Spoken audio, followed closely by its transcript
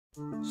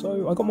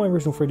So I got my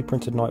original 3D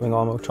printed Nightwing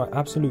Armour, which I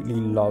absolutely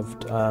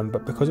loved,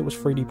 but because it was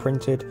 3D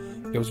printed,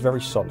 it was very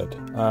solid.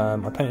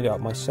 I painted it up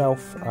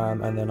myself,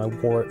 and then I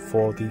wore it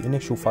for the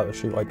initial photo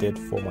shoot I did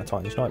for my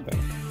Titans Nightwing.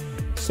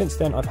 Since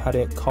then, I've had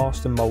it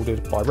cast and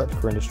moulded by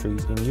Replica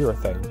Industries in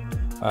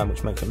urethane,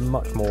 which makes it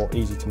much more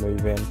easy to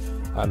move in,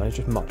 and it's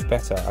just much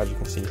better. As you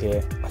can see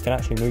here, I can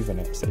actually move in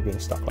it instead of being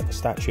stuck like a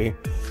statue.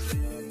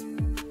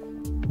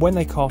 When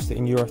they cast it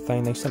in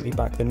urethane, they sent me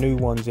back the new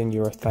ones in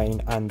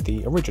urethane and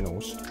the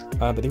originals,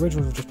 but the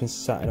originals have just been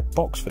sat in a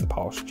box for the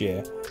past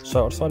year,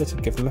 so I decided to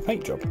give them a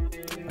paint job.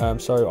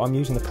 So I'm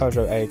using the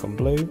Peugot Aegan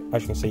blue.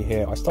 As you can see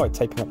here, I started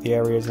taping up the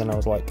areas, and I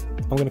was like,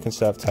 I'm going to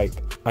conserve tape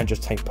and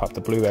just tape up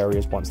the blue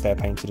areas once they're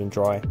painted and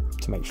dry,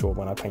 to make sure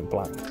when I paint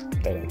black,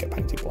 they don't get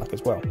painted black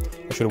as well.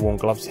 I should have worn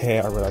gloves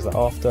here, I realised that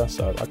after,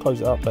 so I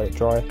closed it up, let it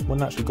dry.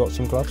 When I actually got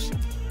some gloves,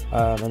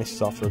 and this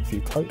is after a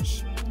few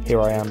coats. Here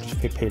I am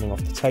just peeling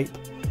off the tape.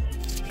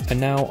 And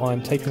now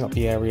I'm taping up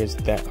the areas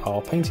that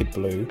are painted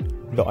blue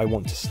that I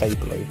want to stay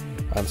blue.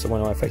 So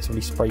when I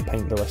effectively spray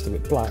paint the rest of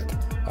it black,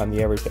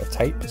 the areas that are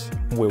taped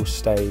will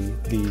stay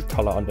the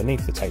colour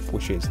underneath the tape,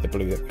 which is the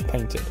blue that we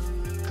painted.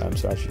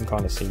 So as you can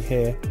kind of see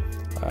here,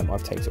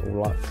 I've taped it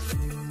all up.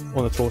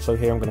 On the torso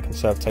here, I'm going to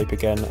conserve tape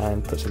again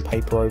and put some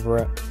paper over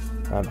it,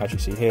 as you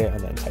see here,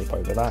 and then tape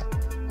over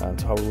that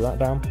to hold all that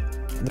down.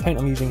 The paint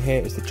I'm using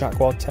here is the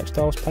Jaguar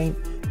Textiles paint.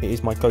 It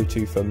is my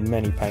go-to for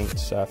many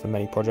paints, for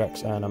many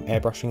projects, and I'm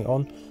airbrushing it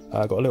on.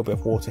 I've got a little bit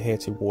of water here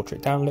to water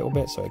it down a little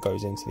bit so it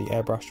goes into the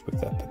airbrush with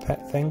the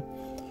pipette thing.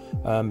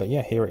 But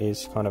yeah, here it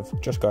is kind of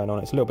just going on.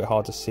 It's a little bit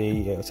hard to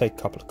see. It'll take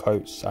a couple of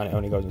coats and it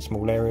only goes in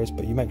small areas,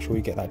 but you make sure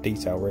you get that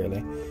detail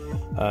really.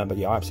 But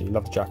yeah, I absolutely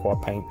love the Jaguar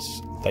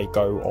paints. They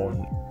go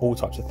on all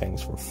types of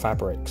things, from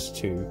fabrics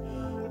to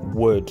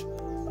wood,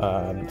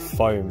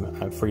 foam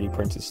and 3D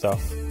printed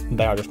stuff.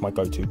 They are just my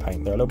go-to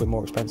paint. They're a little bit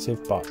more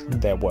expensive, but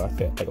they're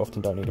worth it. They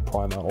often don't need a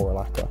primer or a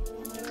lacquer.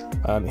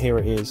 Here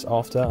it is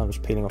after. I'm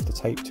just peeling off the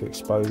tape to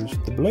expose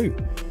the blue.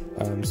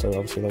 So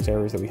obviously those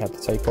areas that we had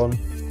the tape on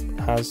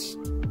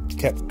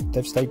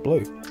they've stayed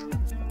blue.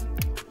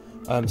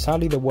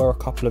 Sadly, there were a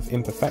couple of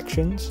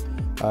imperfections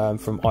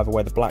from either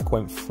where the black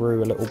went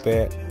through a little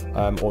bit,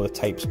 or the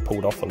tape's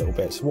pulled off a little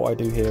bit. So what I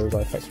do here is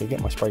I effectively get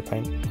my spray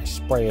paint, I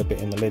spray a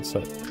bit in the lid so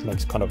it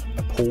makes kind of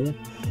a pool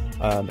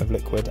of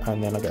liquid,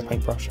 and then I get a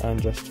paintbrush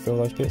and just fill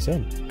those bits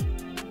in.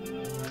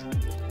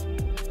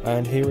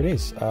 And here it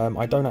is.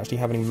 I don't actually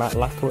have any matte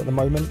lacquer at the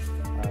moment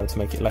to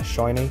make it less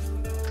shiny,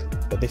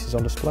 but this is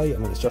on display. I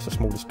mean, it's just a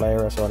small display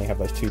area, so I only have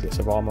those 2 bits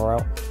of armour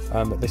out,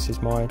 but this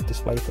is my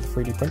display for the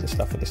 3D printed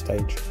stuff at this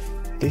stage.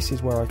 This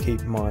is where I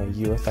keep my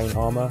urethane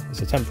armour.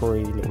 It's a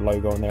temporary little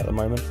logo on there at the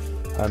moment,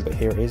 but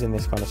here it is in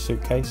this kind of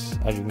suitcase.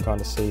 As you can kind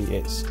of see,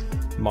 it's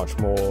much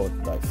more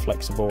like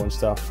flexible and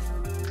stuff.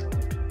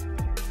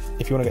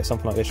 If you want to get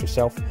something like this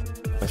yourself,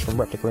 it's from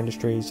Replica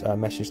Industries.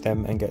 Message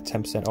them and get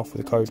 10% off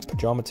with the code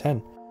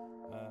PAJAMA10.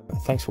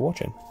 Thanks for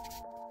watching.